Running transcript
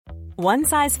One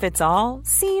size fits all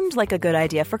seemed like a good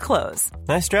idea for clothes.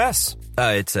 Nice dress.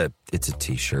 It's a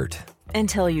t-shirt.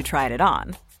 Until you tried it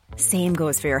on. Same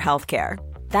goes for your healthcare.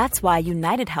 That's why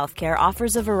United Healthcare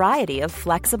offers a variety of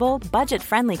flexible,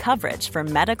 budget-friendly coverage for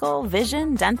medical,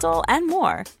 vision, dental, and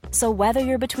more. So whether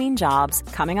you're between jobs,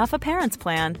 coming off a parent's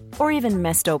plan, or even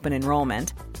missed open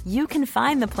enrollment, you can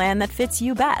find the plan that fits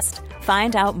you best.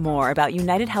 Find out more about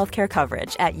United Healthcare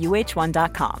coverage at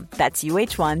uh1.com. That's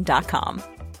uh1.com.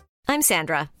 I'm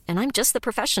Sandra, and I'm just the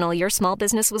professional your small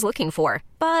business was looking for.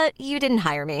 But you didn't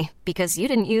hire me because you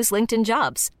didn't use LinkedIn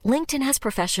Jobs. LinkedIn has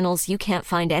professionals you can't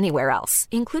find anywhere else,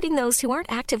 including those who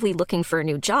aren't actively looking for a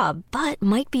new job, but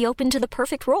might be open to the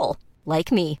perfect role,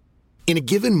 like me. In a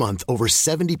given month, over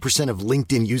 70% of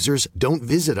LinkedIn users don't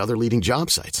visit other leading job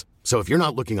sites. So if you're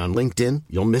not looking on LinkedIn,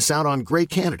 you'll miss out on great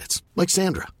candidates like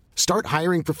Sandra. Start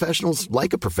hiring professionals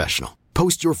like a professional.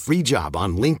 Post your free job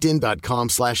on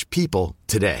linkedin.com/people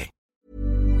today.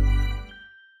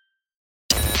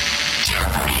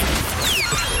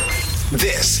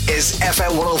 This is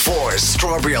FM 104's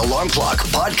Strawberry Alarm Clock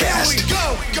Podcast. Here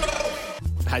we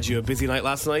go. Had you a busy night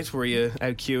last night? Were you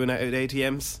out queuing out at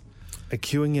ATMs?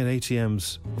 Queuing at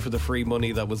ATMs for the free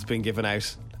money that was being given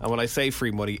out. And when I say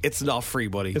free money, it's not free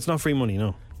money. It's not free money,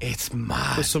 no. It's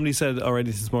mad. But somebody said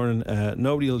already this morning,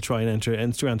 nobody will try and enter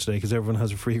Instagram today because everyone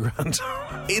has a free grant.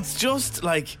 It's just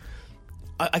like,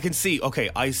 I can see, okay,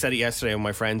 I said it yesterday and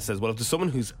my friend says, well, if there's someone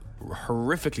who's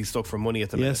horrifically stuck for money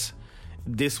at the minute,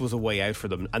 this was a way out for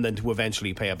them, and then to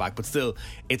eventually pay it back. But still,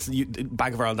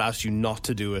 Bank of Ireland asked you not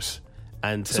to do it.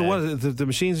 And so what? The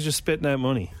machines are just spitting out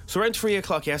money. So around 3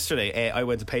 o'clock yesterday, I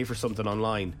went to pay for something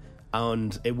online,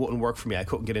 and it wouldn't work for me. I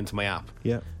couldn't get into my app.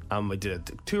 Yeah. I did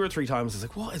it 2 or 3 times. I was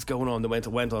like, what is going on? They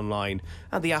went online,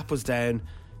 and the app was down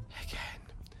again.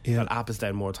 Yeah. That app is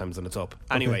down more times than it's up.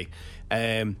 Anyway,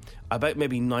 about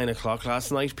maybe 9 o'clock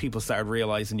last night, people started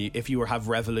realising if you have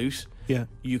Revolut,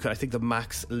 you could. I think the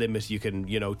max limit you can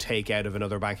take out of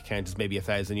another bank account is maybe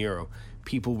 €1,000.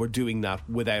 People were doing that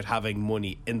without having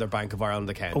money in their Bank of Ireland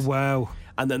account. Oh, wow.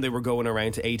 And then they were going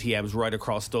around to ATMs right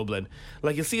across Dublin.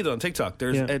 Like, you'll see it on TikTok.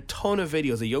 There's a ton of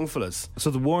videos of young fellas. So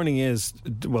the warning is,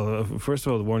 well, first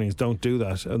of all, the warning is don't do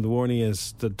that. And the warning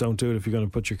is that don't do it if you're going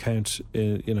to put your account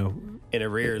in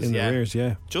arrears. In arrears,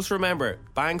 yeah. Just remember,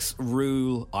 banks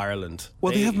rule Ireland.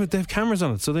 Well, they have cameras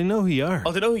on it, so they know who you are.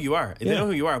 Oh, they know who you are. They know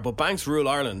who you are. But banks rule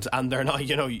Ireland, and they're not,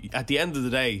 at the end of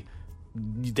the day,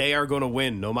 they are going to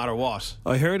win no matter what.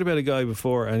 I heard about a guy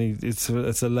before, and it's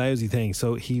a lousy thing.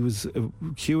 So he was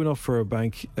queuing up for a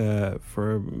bank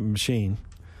for a machine,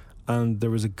 and there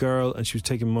was a girl, and she was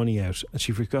taking money out, and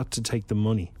she forgot to take the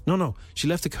money. No, she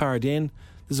left the card in.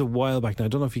 This is a while back now. I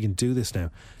don't know if you can do this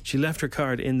now. She left her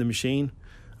card in the machine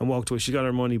and walked away. She got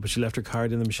her money, but she left her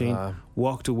card in the machine.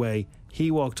 Walked away.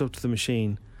 He walked up to the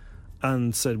machine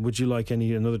and said, would you like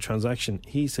another transaction?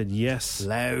 He said yes.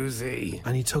 Lousy.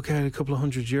 And he took out a couple of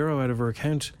 €100 out of her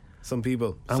account. Some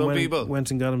people.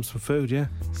 Went and got him some food, yeah.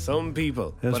 Some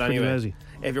people. That's but pretty anyway, lousy.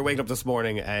 If you're waking up this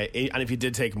morning and if you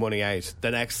did take money out,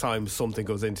 the next time something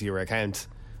goes into your account,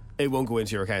 it won't go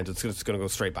into your account. It's going to go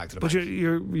straight back to the bank. But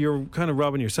you're kind of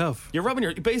robbing yourself. You're robbing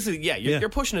you're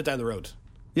pushing it down the road.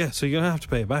 Yeah, so you're going to have to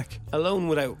pay it back. Alone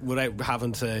without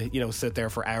having to, sit there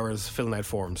for hours filling out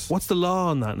forms. What's the law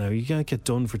on that now? You can't get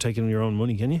done for taking your own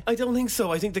money, can you? I don't think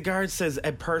so. I think the guard says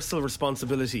a personal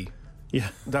responsibility. Yeah.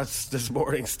 That's this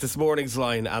morning's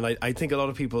line, and I think a lot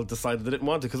of people decided they didn't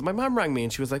want to, because my mum rang me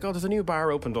and she was like, oh, there's a new bar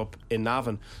opened up in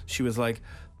Navan. She was like,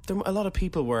 a lot of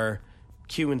people were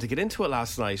queuing to get into it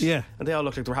last night, and they all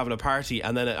looked like they were having a party,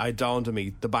 and then it dawned on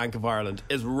me the Bank of Ireland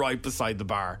is right beside the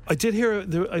bar. I did hear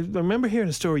I remember hearing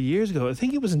a story years ago, I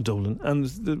think it was in Dublin,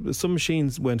 and some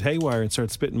machines went haywire and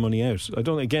started spitting money out. I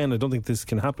don't think this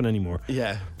can happen anymore,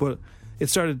 but it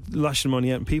started lashing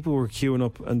money out and people were queuing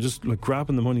up and just like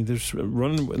grabbing the money. They're just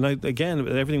running, like, again,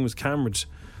 everything was camered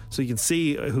so you can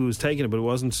see who was taking it, but it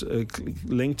wasn't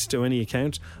linked to any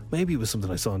account. Maybe it was something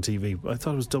I saw on TV. I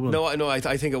thought it was Dublin. No, I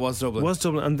think it was Dublin. It was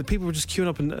Dublin, and the people were just queuing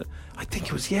up, and I think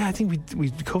it was. Yeah, I think we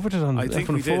covered it on. I think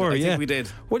we did. I think we did.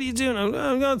 What are you doing?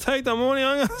 I'm going to take that money.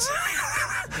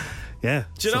 Yeah.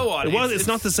 Do you know what? It's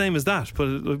not the same as that,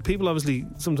 but people obviously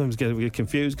sometimes get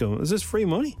confused. Going, is this free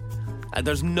money?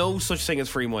 There's no such thing as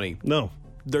free money. No.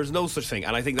 There's no such thing,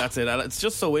 and I think that's it. And it's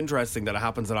just so interesting that it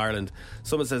happens in Ireland.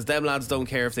 Someone says, them lads don't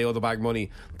care if they owe the bank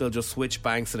money, they'll just switch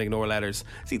banks and ignore letters.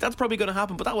 See, that's probably going to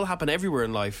happen, but that will happen everywhere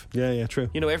in life. Yeah, true.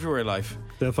 Everywhere in life.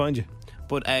 They'll find you.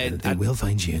 But they will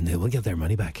find you, and they will get their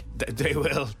money back. They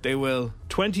will.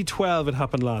 2012 it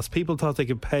happened last. People thought they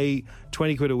could pay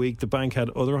 20 quid a week. The bank had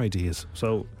other ideas.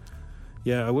 So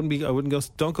Yeah, I wouldn't go.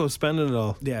 Don't go spending it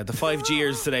all. Yeah, the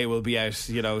 5Gers today will be out,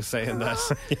 saying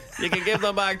that you can give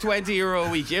them back €20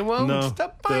 a week. You won't. No,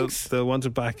 The banks. they'll want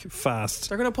it back fast.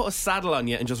 They're going to put a saddle on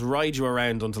you and just ride you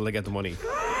around until they get the money.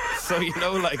 So,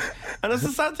 and that's the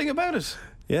sad thing about it.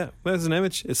 Yeah, there's an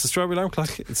image. It's the Strawberry Alarm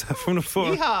Clock. It's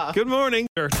FM104. Yeehaw. Good morning.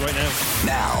 Dirt right now.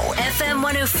 Now, FM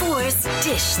 104's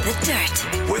Dish the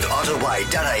Dirt. with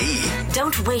Autobuy.ie.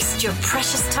 Don't waste your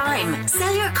precious time.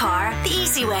 Sell your car the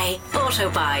easy way.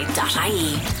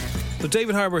 Autobuy.ie. So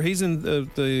David Harbour, he's in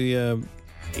the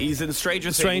He's in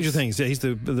Stranger Things. Yeah, he's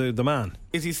the man.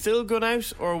 Is he still going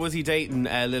out, or was he dating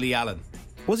Lily Allen?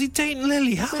 Was he dating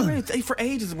Lily Allen? For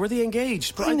ages, were they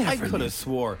engaged? But I could have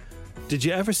swore. Did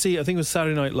you ever see, I think it was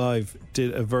Saturday Night Live,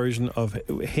 did a version of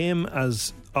him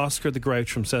as Oscar the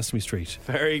Grouch from Sesame Street.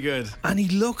 Very good. And he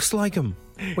looks like him.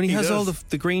 When he has does. all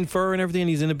the green fur and everything and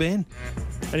he's in a bin.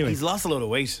 Anyway, He's lost a load of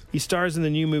weight. he stars in the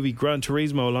new movie Gran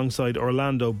Turismo alongside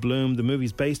Orlando Bloom. The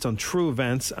movie's based on true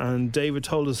events, and David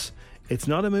told us it's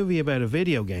not a movie about a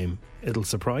video game. It'll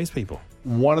surprise people.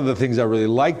 One of the things I really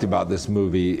liked about this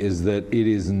movie is that it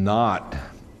is not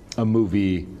a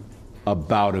movie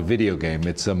about a video game.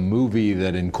 It's a movie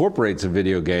that incorporates a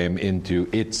video game into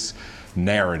its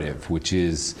narrative, which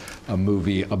is a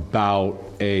movie about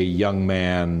a young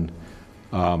man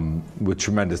with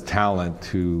tremendous talent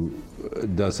who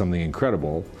does something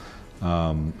incredible,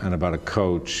 and about a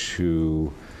coach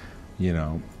who,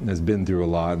 has been through a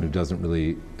lot and who doesn't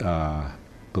really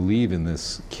believe in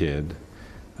this kid,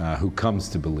 who comes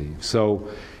to believe. So,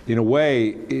 in a way,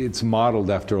 it's modeled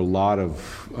after a lot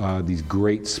of these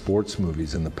great sports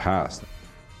movies in the past.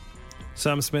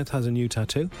 Sam Smith has a new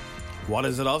tattoo. What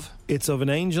is it of? It's of an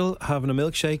angel having a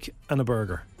milkshake and a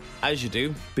burger, As you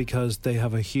do. because they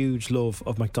have a huge love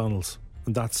of McDonald's.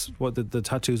 And that's what the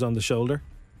tattoo's on the shoulder.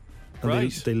 And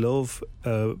Right. They love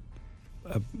a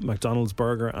McDonald's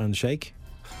burger and shake.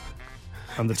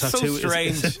 And the So tattoo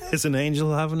strange. is an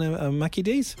angel having a Mackie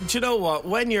D's. Do you know what?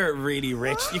 When you're really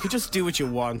rich, you could just do what you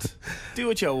want. Do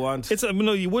what you want. It's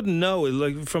no, you wouldn't know.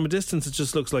 Like from a distance, it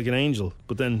just looks like an angel.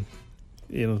 But then,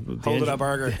 the Holding angel, a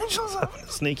burger. the angel's having a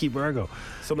sneaky burger.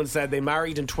 Someone said they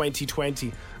married in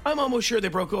 2020. I'm almost sure they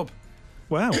broke up.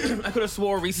 Wow. I could have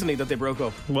swore recently that they broke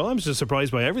up. Well, I'm just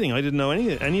surprised by everything. I didn't know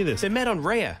any of this. They met on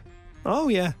Raya. Oh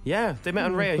yeah. Yeah, they met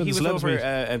on Raya. Well, He the was celebs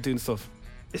over meet. doing stuff.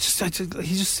 It's just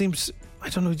he just seems, I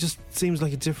don't know, he just seems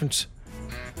like a different.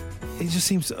 He just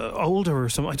seems older or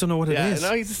something. I don't know what it is.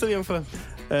 No, he's still a young fella.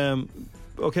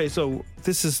 Okay, so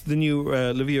this is the new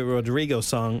Olivia Rodrigo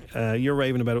song. You're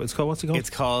raving about it. What's it called? It's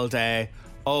called. I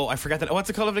forgot that. What's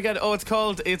it called again? It's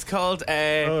called.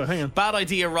 hang on. Bad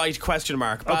Idea Right?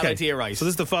 Bad Okay. Idea Right. So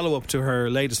this is the follow-up to her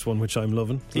latest one, which I'm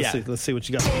loving. Yeah. Let's see what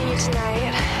you got. Seeing you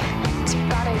tonight, it's a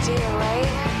bad idea, right?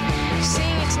 Seeing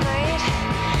you tonight,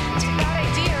 it's a bad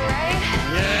idea, right?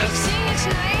 Yes. Seeing you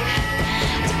tonight,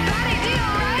 it's a bad idea,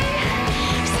 right?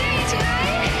 Seeing you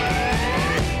tonight.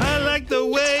 I like the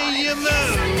way you move.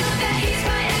 I know that he's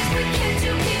my ex, we can't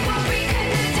do people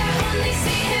reconnect. I only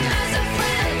see him as a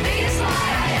friend. Biggest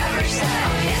lie I ever said.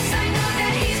 Oh yes, I know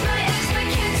that he's my ex, but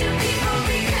can't do people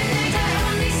reconnect. I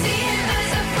only see him as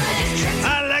a friend.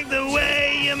 I like the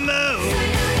way you move. I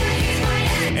know that he's my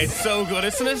ex. It's so good,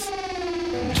 isn't it?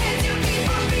 Can't do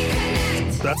people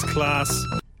reconnect. That's class.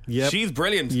 Yep. She's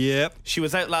brilliant. Yep. She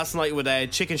was out last night with a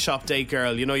chicken shop date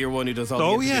girl. You know, your one who does all the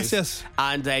Oh, interviews. yes.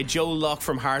 And Joe Locke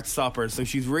from Heartstopper. So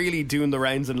she's really doing the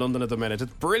rounds in London at the minute.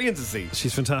 It's brilliant to see.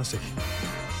 She's fantastic.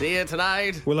 See you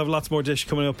tonight. We'll have lots more dish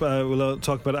coming up. We'll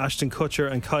talk about Ashton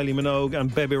Kutcher and Kylie Minogue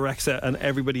and Bebe Rexha and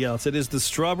everybody else. It is the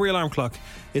Strawberry Alarm Clock.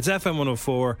 It's FM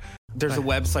 104. There's a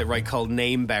website, right, called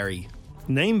Nameberry.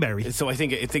 Nameberry. So I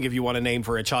think if you want a name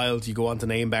for a child, you go on to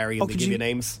Nameberry and they give you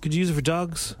names. Could you use it for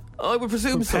dogs? I would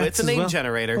presume For so. pets It's a as name well?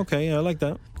 generator. Okay, yeah, I like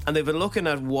that. And they've been looking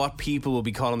at what people will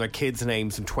be calling their kids'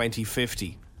 names in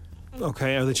 2050.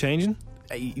 Okay, are they changing?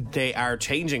 They are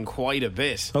changing quite a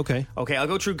bit. Okay. Okay, I'll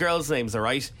go through girls' names, all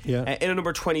right? Yeah. In at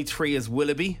number 23 is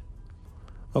Willoughby.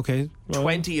 Okay. Well,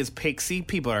 20 is Pixie.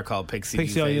 People are called Pixie,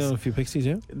 Pixie, these I days. know a few pixies,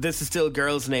 yeah. This is still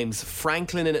girls' names.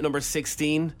 Franklin in at number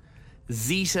 16.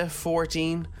 Zeta,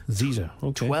 14. Zeta,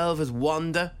 okay. 12 is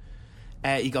Wanda.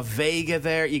 You got Vega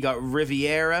there. You got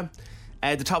Riviera.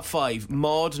 The top 5.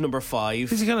 Maud, number 5.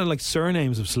 These are kind of like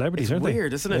surnames of celebrities, It's aren't they?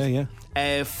 weird, isn't it?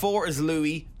 Yeah. 4 is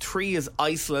Louis. 3 is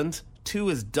Iceland. 2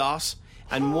 is Dot.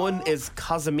 And 1 is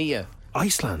Kazimia.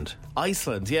 Iceland.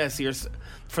 Iceland, yes.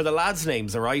 For the lads'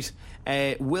 names, all right?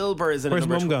 Wilbur is in Where's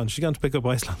number Mum gone? She's gone to pick up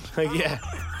Iceland. Yeah.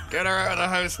 Get her out of the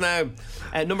house now.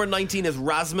 Number 19 is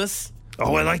Rasmus.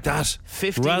 Oh, I like that.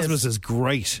 15 Rasmus is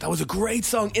great. That was a great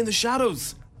song, In the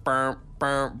Shadows. Burr,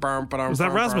 Was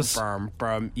that Rasmus?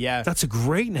 Yeah. That's a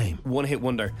great name. One hit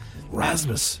wonder.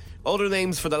 Rasmus. Other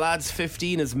names for the lads: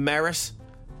 15 is Merit,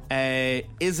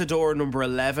 Isidore number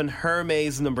 11,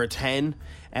 Hermes number 10,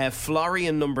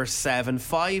 Florian number 7,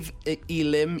 5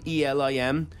 Elim,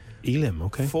 E-L-I-M, Elim,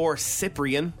 okay. 4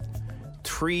 Cyprian,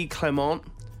 3 Clement.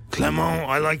 Clement,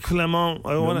 I like Clement.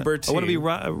 I want Number to be two.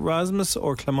 Rasmus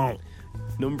or Clement.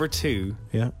 Number 2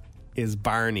 Yeah. is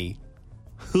Barney.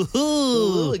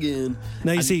 Again.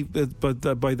 Now you see,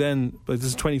 but by then, this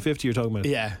is 2050 you're talking about.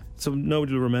 Yeah. So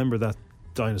nobody will remember that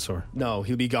dinosaur. No,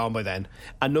 he'll be gone by then.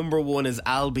 And number 1 is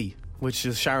Albie, which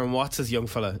is Sharon Watts' young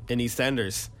fella in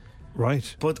EastEnders.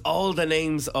 Right. But all the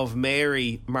names of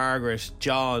Mary, Margaret,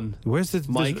 John,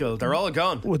 Michael, they're all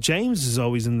gone. Well, James is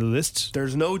always in the list.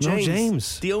 There's no James. No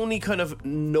James. The only kind of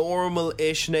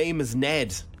normal-ish name is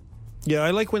Ned. Yeah,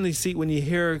 I like when you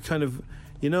hear kind of,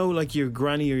 like your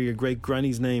granny or your great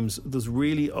granny's names, those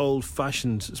really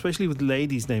old-fashioned, especially with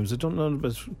ladies' names. I don't know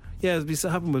about, it's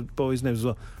happened with boys' names as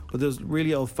well, but those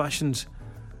really old-fashioned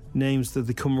names that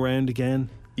they come around again.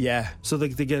 Yeah. So they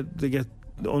get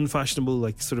unfashionable,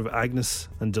 like sort of Agnes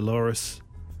and Dolores,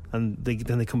 and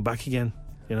then they come back again.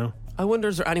 I wonder,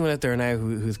 is there anyone out there now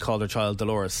who's called their child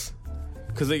Dolores?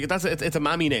 Because it's a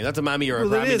mammy name. That's a mammy or a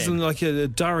Well, grammy it is, name. and like a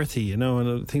Dorothy,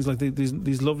 and things like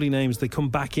these lovely names. They come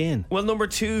back in. Well, number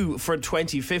 2 for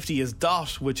 2050 is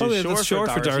Dot, which is that's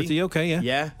short for Dorothy. Okay, yeah.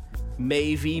 Yeah.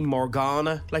 Mavie,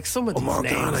 Morgana, like some of these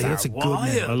Morgana, names that's are a good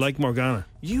name. I like Morgana.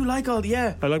 You like all,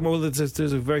 yeah. I like. Well, there's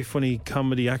a very funny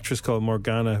comedy actress called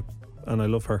Morgana, and I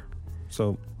love her.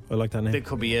 So I like that name. That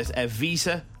could be it.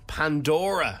 Vita,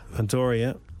 Pandora. Pandora,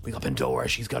 yeah. We got Pandora.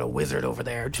 She's got a wizard over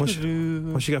there.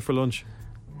 What she got for lunch?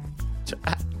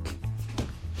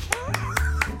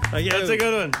 That's a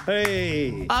good one.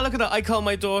 Hey. Ah, look at that. I call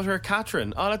my daughter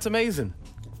Catherine. Oh, that's amazing.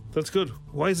 That's good.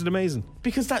 Why is it amazing?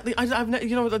 Because the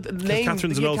name.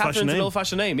 Catherine's an old-fashioned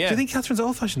name. Yeah. Do you think Catherine's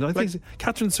old-fashioned? I think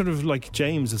Catherine's sort of like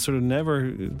James. It sort of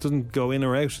it doesn't go in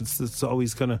or out. It's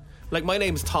always kind of. Like, my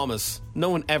name's Thomas. No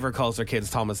one ever calls their kids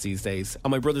Thomas these days.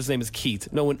 And my brother's name is Keith.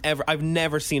 I've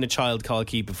never seen a child called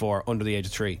Keith before under the age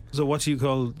of 3. So what do you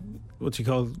call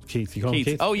Keith? You call him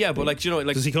Keith? Oh yeah, but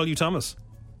does he call you Thomas?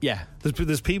 Yeah.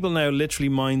 There's people now literally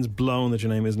minds blown that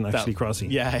your name isn't actually Crossy.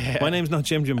 Yeah. My name's not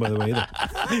Jim, by the way, either.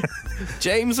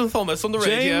 James and Thomas on the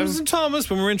radio. James and Thomas,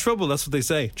 when we're in trouble, that's what they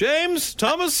say. James,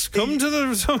 Thomas, come to the...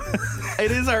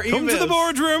 It is our emails. Come to the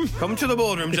boardroom. Come to the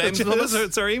boardroom, James and Thomas.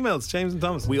 It's our emails, James and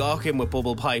Thomas. We walk in with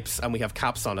bubble pipes and we have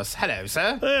caps on us. Hello,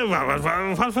 sir.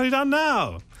 What have you done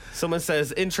now? Someone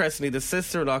says, interestingly, the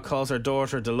sister-in-law calls her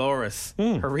daughter Dolores.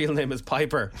 Her real name is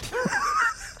Piper.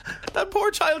 That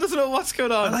poor child doesn't know what's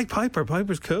going on. I like Piper.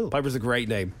 Piper's cool. Piper's a great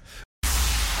name.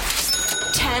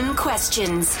 10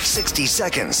 questions. 60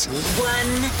 seconds.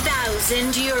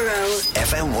 €1,000.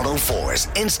 FM 104's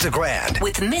Instagram.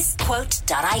 With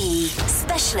misquote.ie.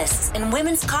 Specialists in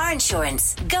women's car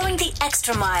insurance. Going the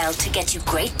extra mile to get you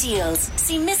great deals.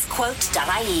 See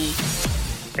misquote.ie.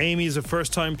 Amy is a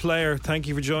first-time player. Thank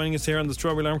you for joining us here on the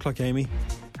Strawberry Alarm Clock, Amy.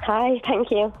 Hi,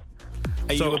 thank you.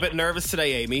 Are you a bit nervous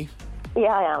today, Amy? Yeah,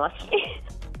 I am actually.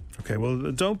 Okay,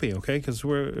 well, don't be, okay? Because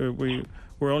we're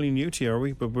only new to you, are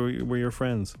we? But we're your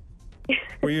friends.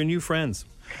 We're your new friends.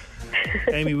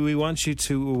 Amy, we want you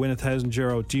to win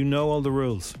 €1,000. Do you know all the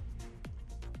rules?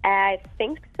 I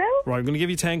think so. Right, I'm going to give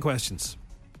you 10 questions.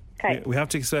 Okay. We have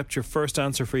to accept your first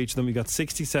answer for each of them. You've got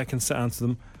 60 seconds to answer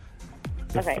them.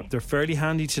 They're fairly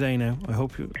handy today now. I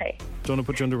hope you don't want to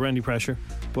put you under any pressure.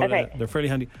 But they're fairly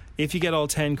handy. If you get all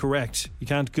 10 correct, you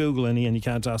can't Google any and you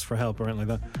can't ask for help or anything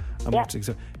like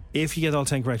that. If you get all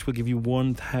 10 correct, we'll give you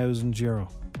 €1,000.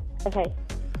 Okay.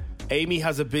 Amy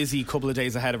has a busy couple of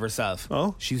days ahead of herself.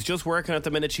 Oh? She's just working at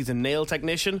the minute. She's a nail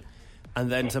technician.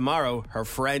 And then tomorrow, her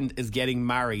friend is getting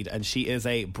married and she is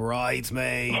a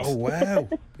bridesmaid. Oh, wow.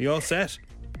 You all set?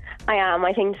 I am,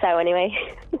 I think so anyway.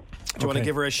 Do you want to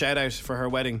give her a shout out for her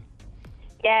wedding?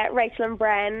 Yeah, Rachel and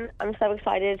Bren, I'm so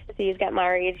excited to see you get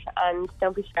married, and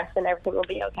don't be stressing, everything will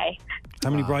be okay. How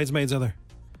many bridesmaids are there?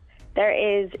 There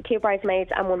is 2 bridesmaids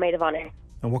and 1 maid of honour.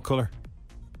 And what colour?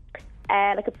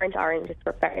 Like a burnt orange, it's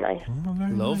very nice. Oh,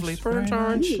 very Lovely nice, burnt very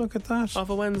orange. nice. Look at that. Off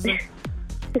a Wednesday.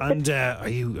 And are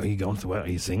you going to the wedding?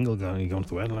 Are you single? Are you going to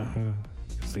the wedding?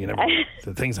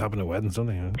 The things happen at weddings, don't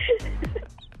they?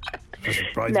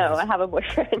 No, I have a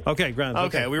boyfriend. Okay, grand.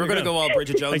 Okay, we were going to go all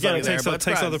Bridget Jones again. on It you takes, there, all, but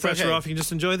takes all the it's pressure okay. off. You can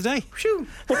just enjoy the day. Shoo.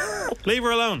 Leave her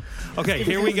alone. Okay,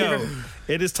 here we go.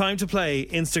 It is time to play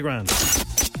Instagram.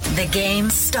 The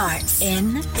game starts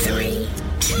in 3,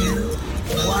 2,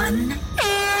 1.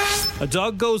 A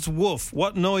dog goes woof.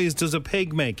 What noise does a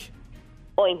pig make?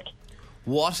 Oink.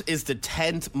 What is the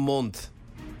 10th month?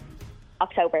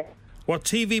 October. What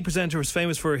TV presenter is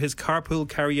famous for his carpool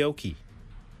karaoke?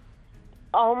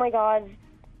 Oh my God.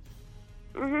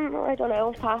 I don't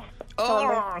know. Pass.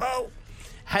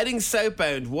 Heading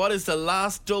southbound, what is the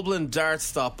last Dublin Dart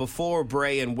stop before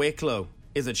Bray and Wicklow?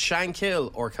 Is it Shankill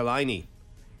or Killiney?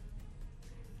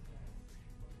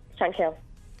 Shankill.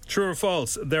 True or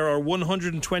false? There are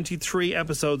 123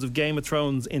 episodes of Game of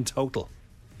Thrones in total.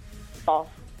 False.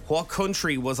 What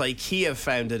country was IKEA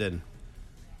founded in?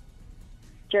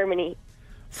 Germany.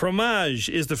 Fromage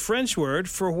is the French word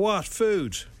for what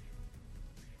food?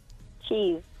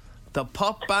 Cheese. The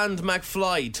pop band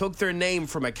McFly took their name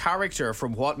from a character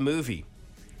from what movie?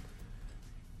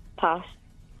 Pass.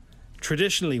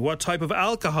 Traditionally, what type of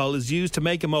alcohol is used to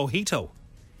make a mojito?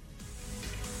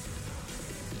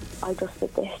 I just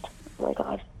did this. Oh my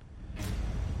God.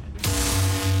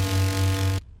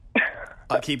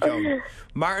 I'll keep going.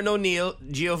 Martin O'Neill,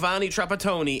 Giovanni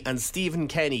Trapattoni and Stephen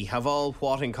Kenny have all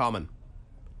what in common?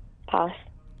 Pass.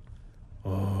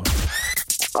 Oh,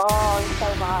 I'm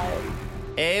so bad.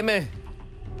 Amy.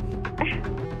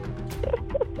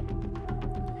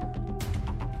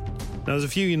 Now, there's a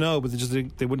few you know, but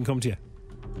they wouldn't come to you.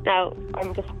 No,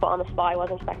 I'm just put on the spot. I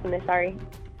wasn't expecting this, sorry.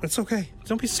 It's okay.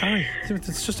 Don't be sorry.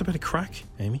 It's just a bit of crack,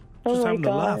 Amy. Oh Just my having the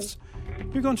God. laughs.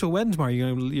 You're going to a wedding tomorrow.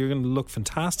 You're going to look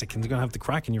fantastic, and you're going to have the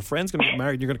crack, and your friend's going to get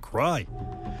married, and you're going to cry.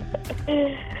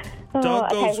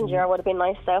 Dog A goes 1,000 euro would have been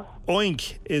nice, though.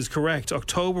 Oink is correct.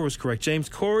 October was correct. James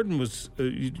Corden was...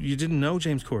 you didn't know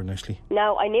James Corden, actually.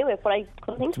 No, I knew it, but I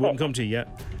couldn't think It of wouldn't it. come to you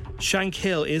yet.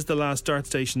 Shankill is the last dart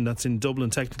station that's in Dublin,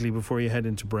 technically, before you head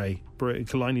into Bray.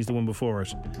 Killiney's the one before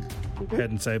it,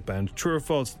 heading southbound. True or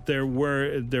false? There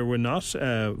were not.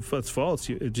 That's false.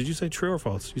 Did you say true or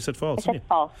false? You said false, I didn't said you?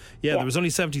 false. Yeah, there was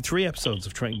only 73 episodes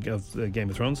of Game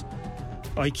of Thrones.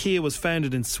 IKEA was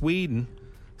founded in Sweden.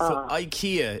 So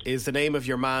IKEA is the name of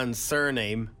your man's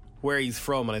surname, where he's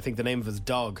from, and I think the name of his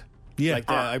dog. Yeah. Like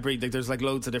there's like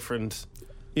loads of different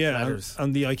letters.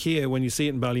 And the IKEA, when you see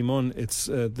it in Ballymun, it's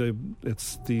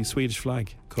the Swedish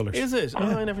flag colours. Is it? Yeah.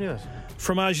 Oh, I never knew that.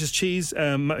 Fromage is cheese.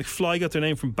 McFly got their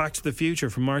name from Back to the Future,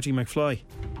 from Marty McFly.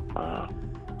 A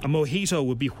mojito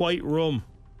would be white rum.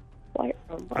 White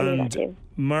rum. I knew that And too.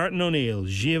 Martin O'Neill,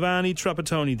 Giovanni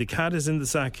Trapattoni, the cat is in the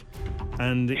sack,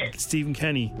 and Stephen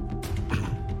Kenny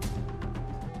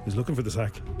is looking for the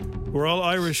sack. We're all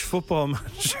Irish football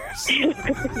managers.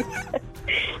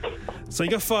 So you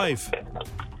got 5.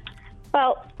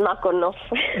 Well, not good enough.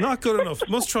 Not good enough.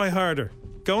 Must try harder.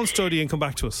 Go and study and come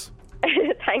back to us.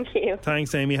 Thank you.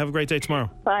 Thanks, Amy. Have a great day tomorrow.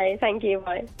 Bye. Thank you.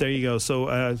 Bye. There you go.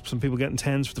 So some people getting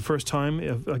 10s for the first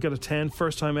time. I got a 10,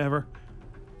 first time ever.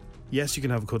 Yes, you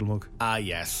can have a cuddle mug. Ah,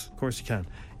 yes. Of course you can.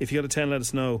 If you got a 10, let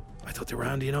us know. I thought they were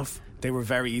handy enough. They were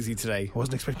very easy today. I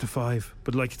wasn't expecting a 5.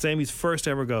 But like, it's Amy's first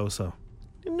ever go, so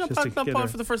Not Just to bad, not get bad her-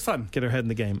 for the first time. get her head in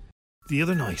the game. The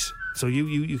other night, so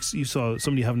you saw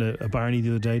somebody having a Barney the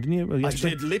other day, didn't you? Or I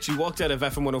yesterday? did literally walked out of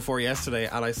FM 104 yesterday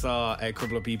and I saw a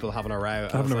couple of people having a row.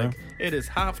 And I was Having a like, it is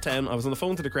 10:30. I was on the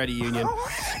phone to the credit union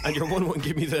and your one wouldn't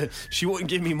give me she wouldn't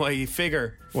give me my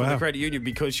figure for Wow. the credit union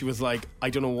because she was like, I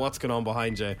don't know what's going on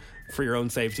behind you. For your own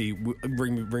safety,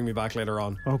 bring me back later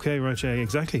on. Okay, right, yeah,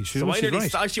 exactly. She's So I nearly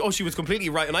right. she was completely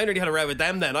right, and I nearly had a row with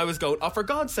them. Then I was going, oh, for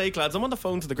God's sake, lads, I'm on the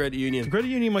phone to the credit union. The credit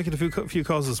union might get a few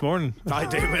calls this morning. I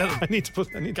do, will. I need to Get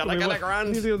put a my grand.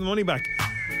 I need to get the money back.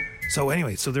 So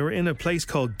anyway, so they were in a place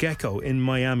called Gecko in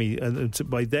Miami.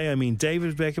 By they, I mean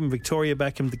David Beckham, Victoria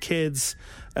Beckham, the kids.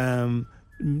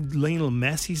 Lionel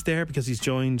Messi's there because he's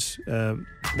joined.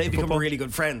 They become football. really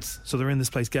good friends. So they're in this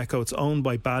place Gecko. It's owned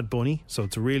by Bad Bunny, so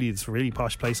it's a really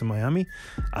posh place in Miami,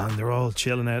 and they're all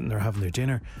chilling out and they're having their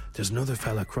dinner. There's another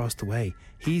fella across the way.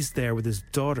 He's there with his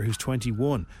daughter who's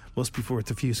 21. Must be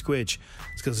worth a few squidge.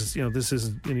 It's because this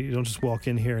isn't you don't just walk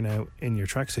in here now in your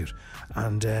tracksuit.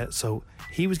 And so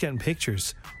he was getting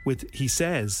pictures with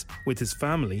his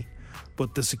family,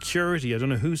 but the security, I don't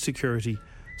know whose security,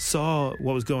 saw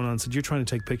what was going on, said, you're trying to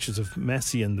take pictures of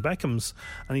Messi and the Beckhams.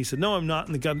 And he said, no, I'm not.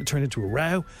 And it turned into a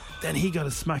row. Then he got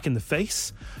a smack in the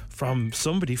face from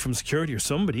somebody, from security or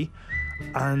somebody,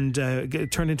 and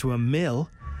it turned into a mill,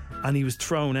 and he was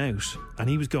thrown out and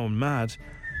he was going mad.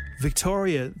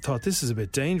 Victoria thought, this is a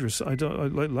bit dangerous. I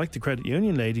like the credit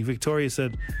union lady. Victoria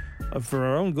said, for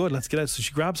our own good, let's get out. So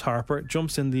she grabs Harper,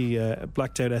 jumps in the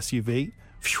blacked out SUV.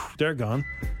 Phew, they're gone.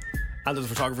 And there's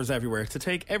photographers everywhere to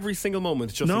take every single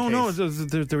moment just in No, case.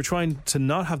 they were trying to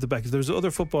not have the Beckhams. There's other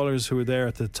footballers who were there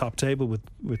at the top table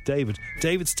with David.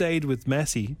 David stayed with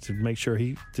Messi to make sure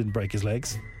he didn't break his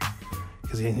legs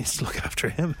because he needs to look after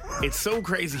him. It's so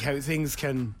crazy how things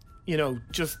can,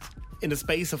 just in a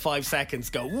space of 5 seconds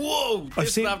go, whoa,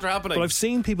 this is after happening. But I've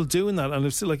seen people doing that, and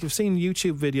I've seen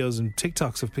YouTube videos and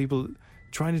TikToks of people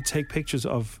trying to take pictures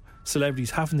of celebrities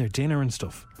having their dinner and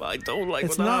stuff. I don't like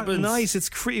it's when that not happens. nice.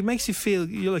 It makes you feel,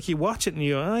 you watch it and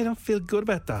you go, I don't feel good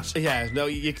about that. Yeah, no,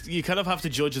 you kind of have to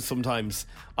judge it sometimes.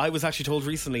 I was actually told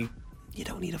recently, you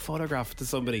don't need a photograph to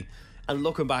somebody. And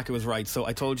looking back, it was right. So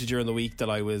I told you during the week that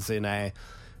I was in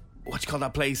what you call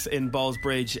that place in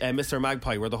Ballsbridge, Mr.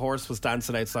 Magpie, where the horse was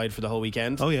dancing outside for the whole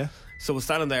weekend. Oh yeah. So we're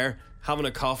standing there having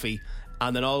a coffee,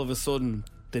 and then all of a sudden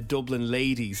the Dublin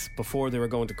ladies, before they were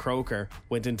going to Croker,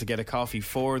 went in to get a coffee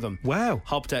for them. Wow.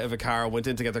 Hopped out of a car, went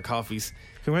in to get their coffees.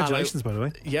 Congratulations, by the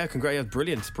way. Yeah,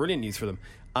 brilliant news for them.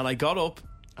 And I got up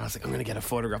and I was like, I'm going to get a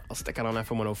photograph, I'll stick it on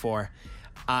FM 104.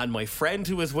 And my friend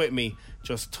who was with me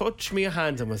just touched me a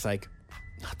hand and was like,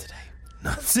 not today.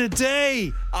 Not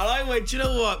today. And I went, you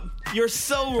know what? You're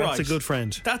so right. That's a good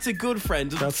friend. That's a good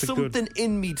friend. Something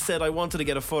in me said I wanted to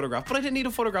get a photograph, but I didn't need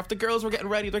a photograph. The girls were getting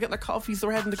ready. They're getting their coffees.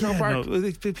 They're heading to Croke Park.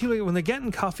 No, people, when they're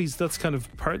getting coffees, that's kind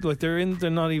of part, like they're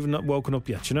not even woken up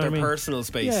yet. You know what I mean? Their personal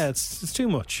space. Yeah, it's too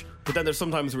much. But then there's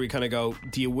sometimes where you kind of go,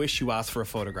 do you wish you asked for a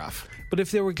photograph? But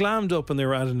if they were glammed up and they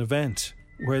were at an event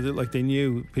where they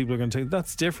knew people are going to take,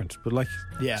 that's different. But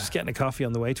just getting a coffee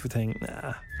on the way to a thing,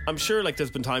 nah. I'm sure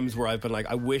there's been times where I've been like,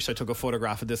 I wish I took a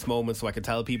photograph at this moment so I could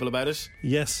tell people about it.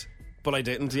 Yes. But I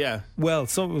didn't, yeah. Well,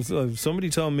 somebody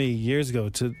told me years ago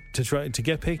to try to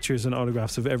get pictures and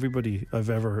autographs of everybody I've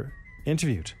ever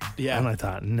interviewed. Yeah. And I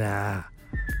thought, nah,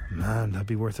 man, that'd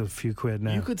be worth a few quid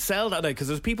now. You could sell that now, because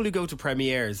there's people who go to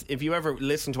premieres. If you ever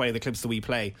listen to any of the clips that we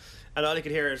play, and all you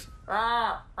can hear is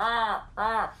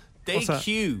they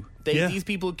queue. These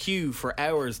people queue for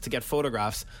hours to get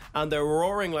photographs, and they're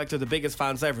roaring like they're the biggest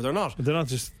fans ever. They're not. They're not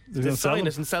just. They sign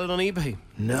it and sell it on eBay.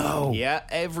 No. Yeah,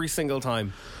 every single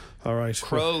time. All right.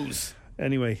 Crows.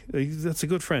 Anyway, that's a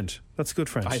good friend. That's a good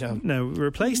friend. I know. Now,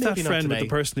 replace that friend with the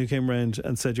person who came round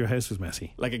and said your house was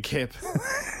messy. Like a kip.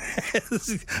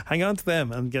 Hang on to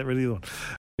them and get rid of the one.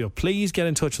 Please get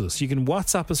in touch with us. You can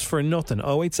WhatsApp us for nothing.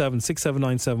 087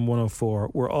 6797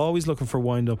 104. We're always looking for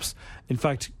wind-ups. In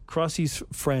fact, Crossy's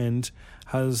friend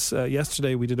has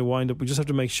yesterday we did a wind-up. We just have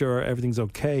to make sure everything's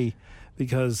okay,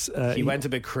 because he went a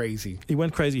bit crazy. He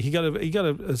went crazy. He got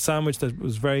a sandwich that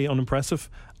was very unimpressive,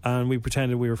 and we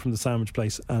pretended we were from the sandwich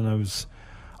place, and I was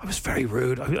very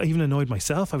rude. I even annoyed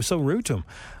myself. I was so rude to him.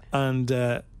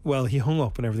 And well, he hung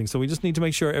up and everything, so we just need to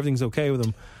make sure everything's okay with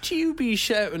him. Do you be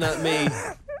shouting at me?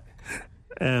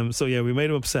 So yeah, we made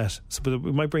him upset, but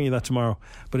we might bring you that tomorrow.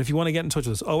 But if you want to get in touch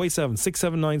with us, 087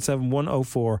 6797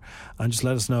 104, and just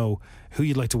let us know who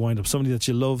you'd like to wind up, somebody that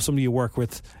you love, somebody you work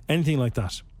with, anything like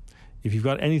that. If you've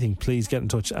got anything, please get in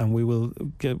touch, and we'll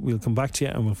come back to you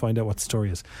and we'll find out what the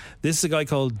story is. This is a guy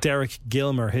called Derek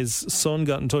Gilmer. His son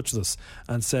got in touch with us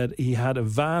and said he had a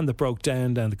van that broke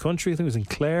down the country. I think it was in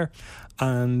Clare,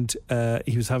 and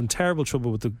he was having terrible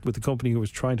trouble with the company who was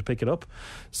trying to pick it up.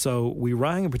 So we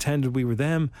rang and pretended we were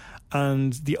them,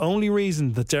 and the only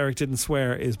reason that Derek didn't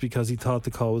swear is because he thought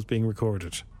the call was being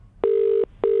recorded.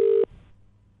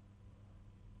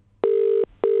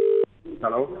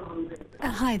 Hello?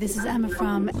 Hi, this is Emma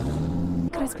from...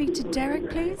 Could I speak to Derek,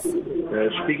 please?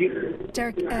 Speaking.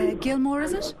 Derek Gilmore,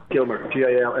 is it? Gilmer,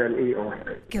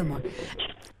 Gilmore. Gilmore.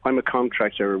 I'm a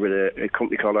contractor with a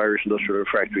company called Irish Industrial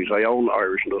Refractories. I own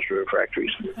Irish Industrial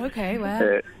Refractories. Okay,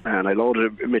 well... and I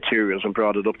loaded materials and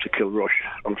brought it up to Kilrush.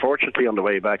 Unfortunately, on the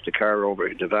way back, the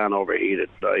van overheated.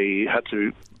 I had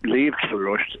to leave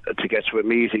Kilrush to get to a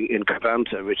meeting in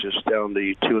Covanta, which is down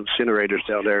the two incinerators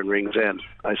down there in Ringsend.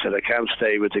 I said, I can't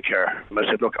stay with the car. I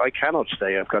said, look, I cannot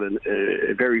stay. I've got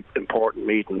a very important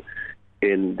meeting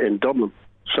in Dublin.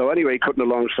 So anyway, cutting a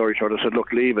long story short, I said,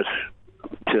 look, leave it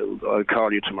till I'll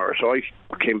call you tomorrow. So I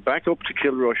came back up to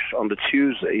Kilrush on the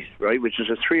Tuesday, right, which is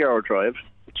a 3-hour drive.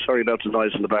 Sorry about the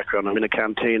noise in the background. I'm in a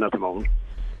canteen at the moment.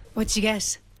 What'd you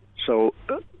get? So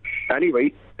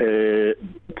anyway,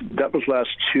 that was last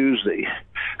Tuesday,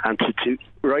 and to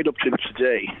right up to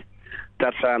today,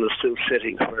 that van is still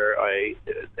sitting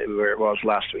where it was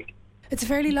last week. It's a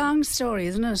fairly long story,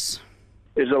 isn't it?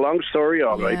 It's a long story,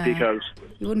 all right, because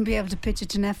you wouldn't be able to pitch it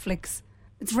to Netflix.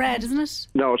 It's red, isn't it?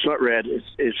 No, it's not red.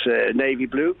 It's navy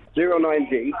blue.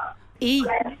 09D. E.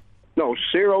 No,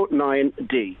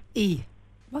 09D. E.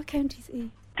 What county's E?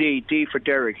 D for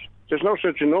Derek. There's no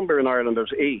such a number in Ireland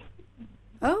as E.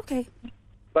 Oh, okay.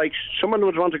 Like, someone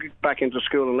would want to get back into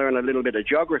school and learn a little bit of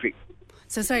geography.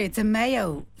 So, sorry, it's a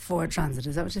Mayo Ford Transit,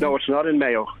 is that what you're saying? No, it's not in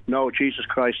Mayo. No, Jesus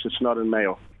Christ, it's not in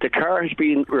Mayo. The car has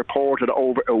been reported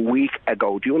over a week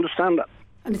ago. Do you understand that?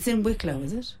 And it's in Wicklow,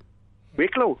 is it?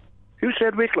 Wicklow? Who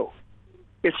said Wicklow?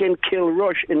 It's in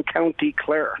Kilrush in County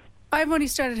Clare. I've only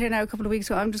started here now a couple of weeks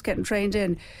ago. I'm just getting trained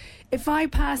in. If I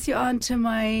pass you on to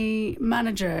my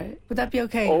manager, would that be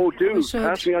okay? Oh, do.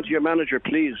 Pass me on to your manager,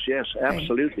 please. Yes,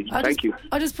 absolutely. Thank you.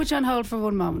 I'll just put you on hold for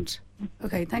one moment.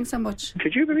 Okay, thanks so much.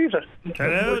 Could you believe that?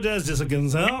 Hello, Des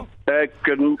Dickinson.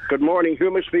 Good morning. Who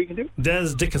am I speaking to?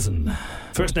 Des Dickinson.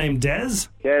 First name Des?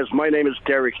 Yes, my name is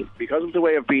Derek. Because of the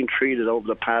way I've been treated over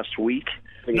the past week...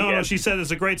 No, she said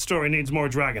it's a great story, needs more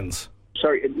dragons.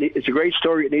 Sorry, it's a great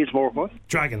story, it needs more what?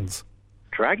 Dragons.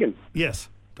 Dragon? Yes.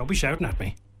 Don't be shouting at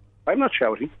me. I'm not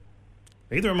shouting.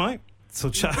 Either am I. So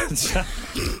Chad, Chad,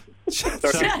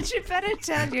 you better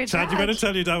tell your dad. Chad, you better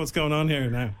tell your dad what's going on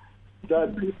here now.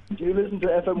 Dad, do you listen to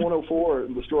FM 104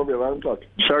 and the Strawberry Alarm Clock?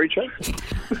 Sorry, Chad?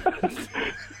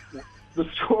 The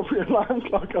Strawberry Alarm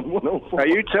Clock on 104. Are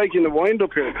you taking the wind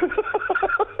up here?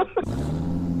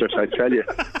 Yes, I tell you.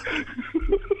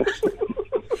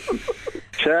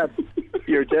 Chad,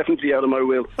 you're definitely out of my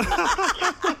will.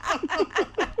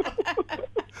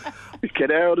 Get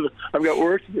out of it. I've got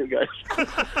work to do, guys.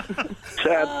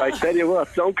 Chad, I tell you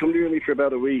what, don't come near me for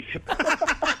about a week.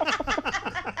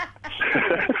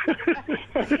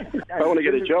 I want to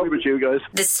get a job with you guys.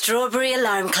 The Strawberry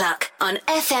Alarm Clock on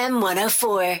FM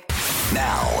 104.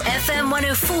 Now, FM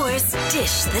 104's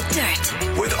Dish the Dirt.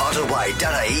 with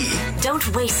Autobuy.ie.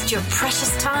 Don't waste your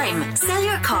precious time. Sell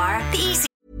your car the easy.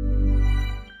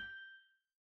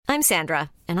 I'm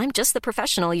Sandra, and I'm just the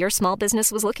professional your small business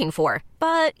was looking for.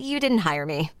 But you didn't hire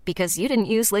me because you didn't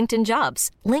use LinkedIn Jobs.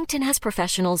 LinkedIn has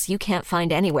professionals you can't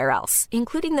find anywhere else,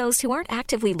 including those who aren't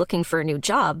actively looking for a new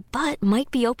job, but might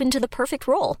be open to the perfect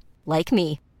role, like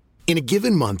me. In a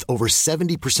given month, over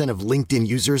 70% of LinkedIn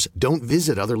users don't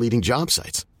visit other leading job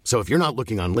sites. So if you're not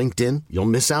looking on LinkedIn, you'll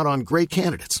miss out on great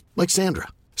candidates like Sandra.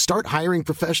 Start hiring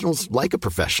professionals like a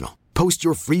professional. Post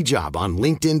your free job on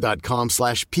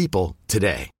linkedin.com/people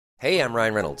today. Hey, I'm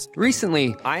Ryan Reynolds.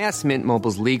 Recently, I asked Mint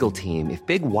Mobile's legal team if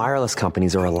big wireless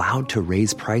companies are allowed to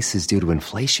raise prices due to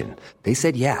inflation. They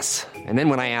said yes. And then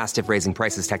when I asked if raising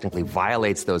prices technically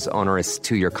violates those onerous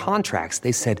 2-year contracts,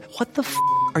 they said, "What the f***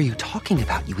 are you talking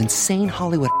about, you insane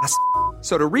Hollywood ass?"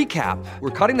 So to recap,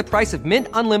 we're cutting the price of Mint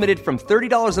Unlimited from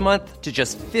 $30 a month to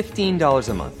just $15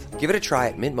 a month. Give it a try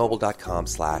at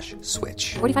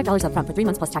mintmobile.com/switch. $45 up front for 3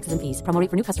 months plus taxes and fees. Promo rate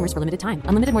for new customers for limited time.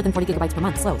 Unlimited more than 40 gigabytes per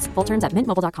month. Slows full terms at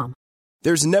mintmobile.com.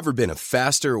 There's never been a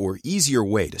faster or easier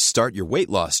way to start your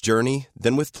weight loss journey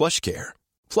than with PlushCare.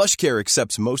 PlushCare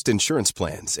accepts most insurance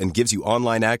plans and gives you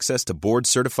online access to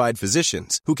board-certified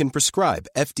physicians who can prescribe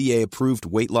FDA-approved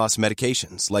weight loss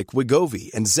medications like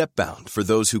Wegovy and Zepbound for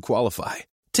those who qualify.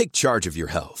 Take charge of your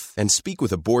health and speak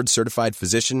with a board-certified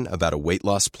physician about a weight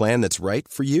loss plan that's right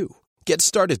for you. Get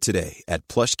started today at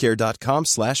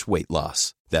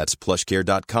plushcare.com/weight-loss. That's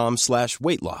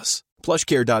plushcare.com/weight-loss.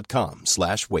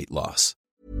 plushcare.com/weight-loss.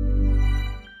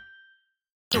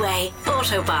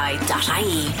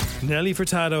 Autobuy.ie. Nelly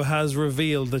Furtado has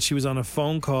revealed that she was on a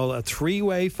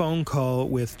three-way phone call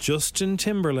with Justin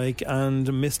Timberlake and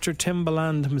Mr.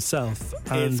 Timbaland himself.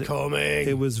 And It's coming.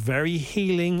 It was very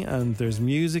healing, and there's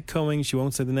music coming. She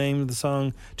won't say the name of the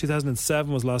song.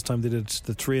 2007 was the last time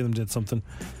the three of them did something.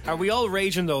 Are we all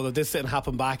raging, though, that this didn't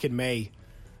happen back in May?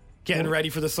 Getting ready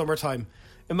for the summertime.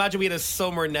 Imagine we had a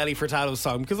summer Nelly Furtado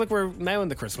song, because we're now in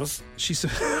the Christmas. She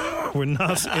said, we're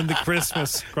not in the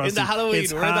Christmas. Crossing. In the Halloween.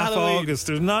 It's We're in the half Halloween. August.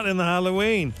 There's not in the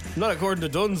Halloween. Not according to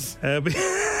Duns.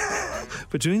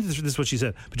 Between this is what she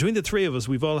said. Between the three of us,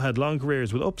 we've all had long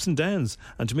careers with ups and downs,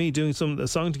 and to me, doing a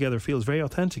song together feels very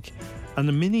authentic and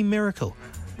a mini miracle.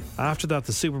 After that,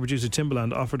 the super producer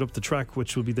Timbaland offered up the track,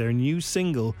 which will be their new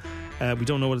single. We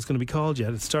don't know what it's going to be called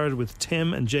yet. It started with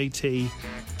Tim and JT.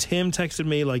 Tim texted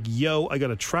me like, "Yo, I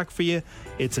got a track for you.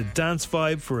 It's a dance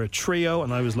vibe for a trio."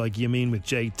 And I was like, "You mean with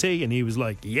JT?" And he was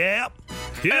like, "Yep,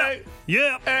 Hey.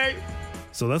 Hey.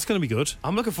 So that's going to be good.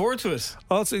 I'm looking forward to it.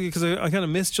 Also, because I kind of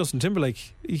missed Justin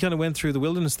Timberlake. He kind of went through the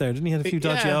wilderness there, didn't he? Had a few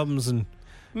dodgy albums and...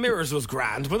 Mirrors was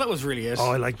grand, but that was really it.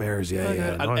 Oh, I like Mirrors,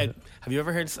 yeah. And have you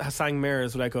ever sang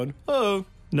Mirrors without going, oh,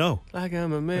 no, like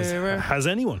I'm a mirror? Has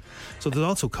anyone? So there's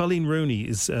also Colleen Rooney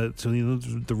is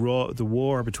the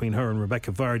war between her and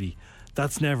Rebecca Vardy.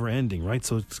 That's never ending, right?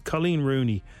 So it's Colleen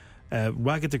Rooney,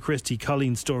 Agatha Christie,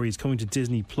 Colleen's story is coming to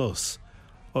Disney Plus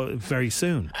very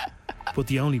soon. But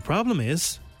the only problem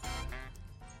is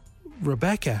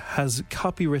Rebecca has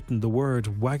copywritten the word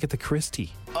Agatha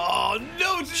Christie. Oh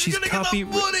no! She's gonna get the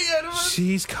money out of it.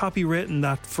 She's copywritten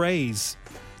that phrase.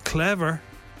 Clever,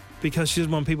 because she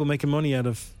doesn't want people making money out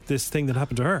of this thing that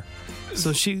happened to her.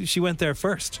 So she went there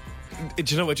first. Do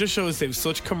you know? It just shows they've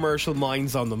such commercial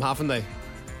minds on them, haven't they?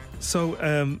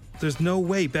 So there's no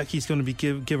way Becky's going to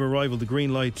give a rival the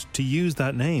green light to use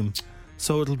that name.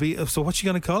 So it'll be. So what's she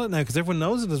going to call it now? Because everyone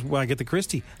knows it as Wagatha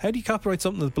Christie. How do you copyright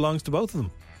something that belongs to both of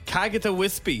them? Cagatha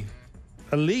Wispy.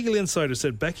 A legal insider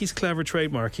said Becky's clever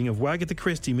trademarking of Wagatha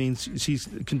Christie means she's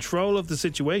in control of the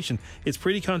situation. It's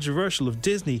pretty controversial of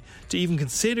Disney to even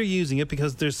consider using it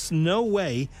because there's no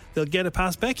way they'll get it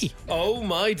past Becky. Oh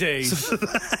my days.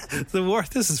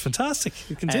 This is fantastic.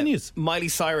 It continues. Miley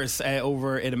Cyrus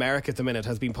over in America at the minute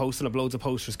has been posting up loads of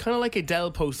posters, kind of like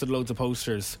Adele posted loads of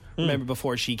posters. Remember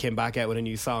before she came back out with a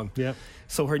new song? Yeah.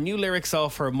 So her new lyrics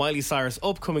off her Miley Cyrus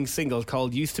upcoming single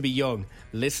called Used to Be Young.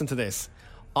 Listen to this.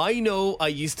 I know I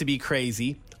used to be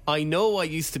crazy. I know I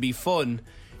used to be fun.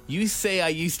 You say I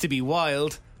used to be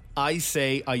wild. I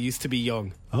say I used to be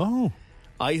young. Oh.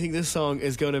 I think this song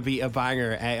is going to be a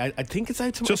banger. I think it's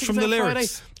out tomorrow. Just from the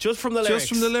lyrics. Friday. Just from the lyrics. Just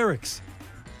from the lyrics.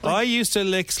 I used to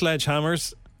lick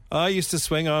sledgehammers. I used to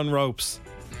swing on ropes.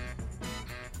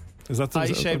 Is that I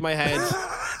shaved my head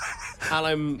and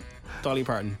I'm Dolly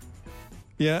Parton.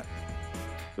 Yeah.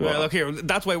 Well, look here,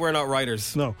 that's why we're not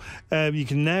writers. No. You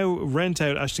can now rent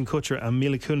out Ashton Kutcher and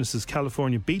Mila Kunis'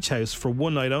 California beach house for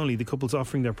one night only. The couple's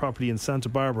offering their property in Santa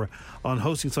Barbara on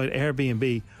hosting site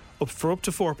Airbnb for up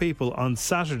to 4 people on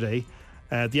Saturday.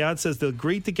 The ad says they'll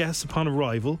greet the guests upon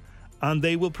arrival and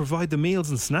they will provide the meals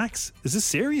and snacks. Is this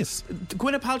serious?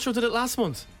 Gwyneth Paltrow did it last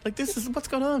month. Like, this is what's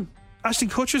going on. Ashton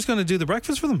Kutcher's going to do the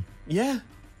breakfast for them? Yeah.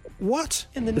 What?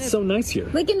 It's so nice here.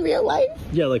 Like in real life?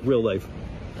 Yeah, like real life.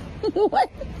 What?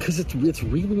 Because it's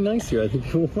really nice here. I think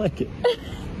people will like it.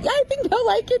 Yeah, I think they'll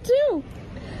like it too.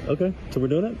 Okay, so we're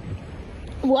doing it?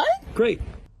 What? Great.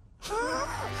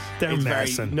 They're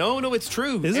messing. No, it's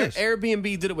true. Is it?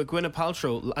 Airbnb did it with Gwyneth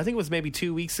Paltrow. I think it was maybe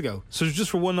 2 weeks ago. So it's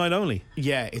just for one night only?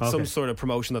 Yeah, it's some sort of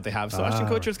promotion that they have. So Ashton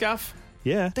Kutcher's gaff,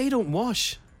 yeah, they don't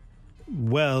wash.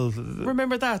 Well,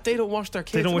 remember that they don't wash their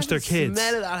kids. They don't wash their kids.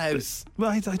 Smell of that house.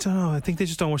 Well, I don't know. I think they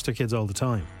just don't wash their kids all the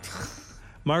time.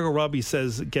 Margot Robbie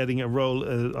says getting a role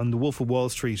on The Wolf of Wall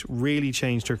Street really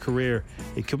changed her career.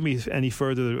 It couldn't be any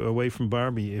further away from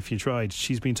Barbie if you tried.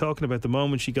 She's been talking about the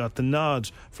moment she got the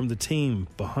nod from the team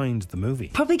behind the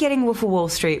movie. Probably getting Wolf of Wall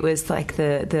Street was like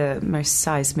the most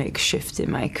seismic shift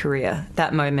in my career.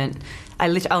 That moment,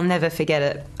 I'll never forget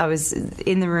it. I was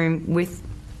in the room with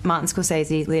Martin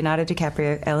Scorsese, Leonardo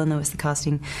DiCaprio, Ellen Lewis, the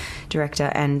casting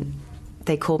director, and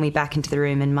they called me back into the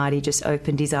room and Marty just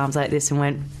opened his arms like this and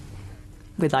went,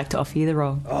 "We'd like to offer you the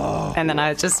role." Oh. And then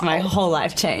my whole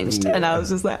life changed. And I was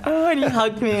just like, oh, and he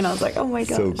hugged me and I was like, oh my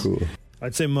gosh. So cool.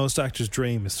 I'd say most actors'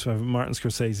 dream is for Martin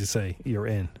Scorsese say, you're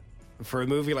in. For a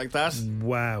movie like that?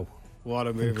 Wow. What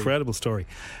a movie. Incredible story.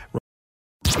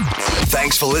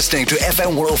 Thanks for listening to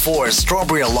FM 104's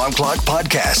Strawberry Alarm Clock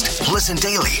podcast. Listen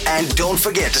daily and don't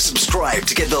forget to subscribe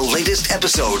to get the latest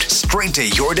episode straight to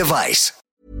your device.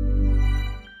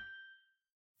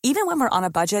 Even when we're on a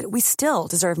budget, we still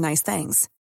deserve nice things.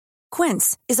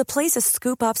 Quince is a place to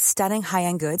scoop up stunning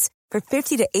high-end goods for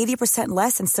 50 to 80%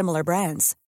 less than similar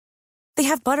brands. They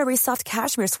have buttery soft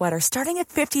cashmere sweaters starting at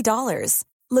 $50,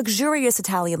 luxurious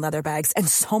Italian leather bags, and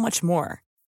so much more.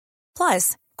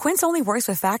 Plus, Quince only works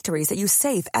with factories that use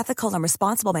safe, ethical, and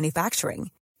responsible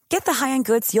manufacturing. Get the high-end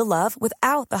goods you'll love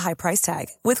without the high price tag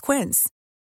with Quince.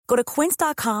 Go to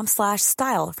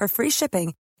quince.com/style for free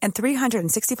shipping and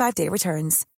 365-day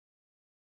returns.